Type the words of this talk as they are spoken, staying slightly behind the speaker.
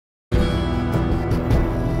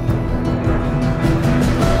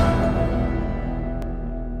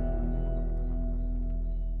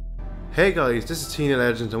Hey guys, this is Tina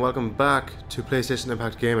Legend and welcome back to PlayStation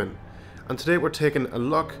Impact Gaming. And today we're taking a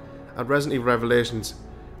look at Resident Evil Revelations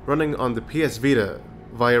running on the PS Vita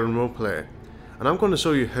via remote play. And I'm going to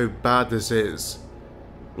show you how bad this is.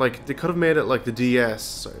 Like, they could have made it like the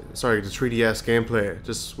DS, sorry, the 3DS gameplay,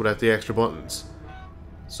 just without the extra buttons.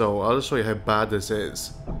 So I'll just show you how bad this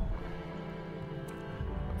is.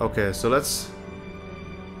 Okay, so let's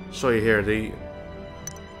show you here the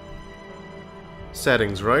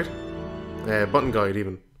settings, right? Button guide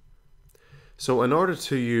even. So in order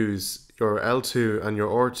to use your L2 and your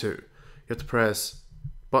R2, you have to press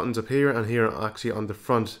buttons up here and here actually on the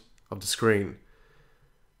front of the screen.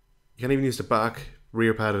 You can't even use the back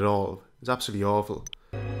rear pad at all. It's absolutely awful.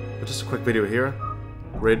 But just a quick video here.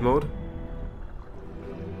 Raid mode.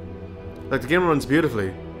 Like, the game runs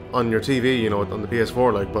beautifully on your TV, you know, on the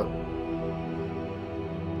PS4, like, but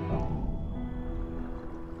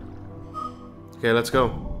okay, let's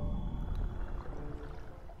go.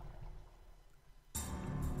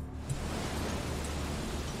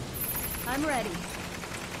 I'm ready.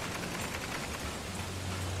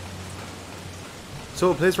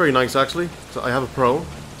 So it plays very nice actually. So I have a Pro,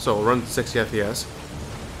 so it'll run 60 FPS.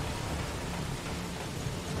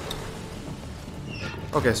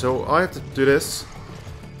 Okay, so I have to do this,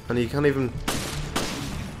 and you can't even.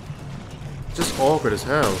 It's just awkward as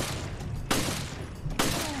hell.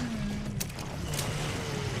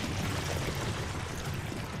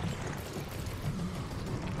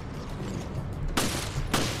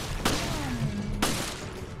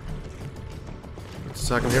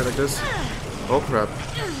 Second here like this. Oh crap.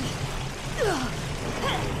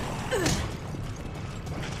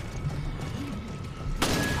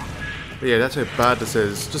 But yeah, that's how bad this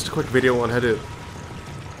is. Just a quick video on how to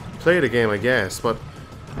play the game, I guess, but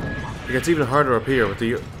it gets even harder up here with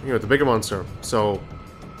the the bigger monster. So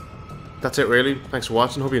that's it really. Thanks for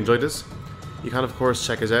watching. Hope you enjoyed this. You can of course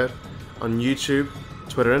check us out on YouTube,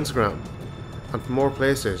 Twitter, Instagram. And for more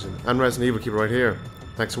PlayStation and Resident Evil, keep it right here.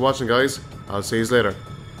 Thanks for watching guys. I'll see you later.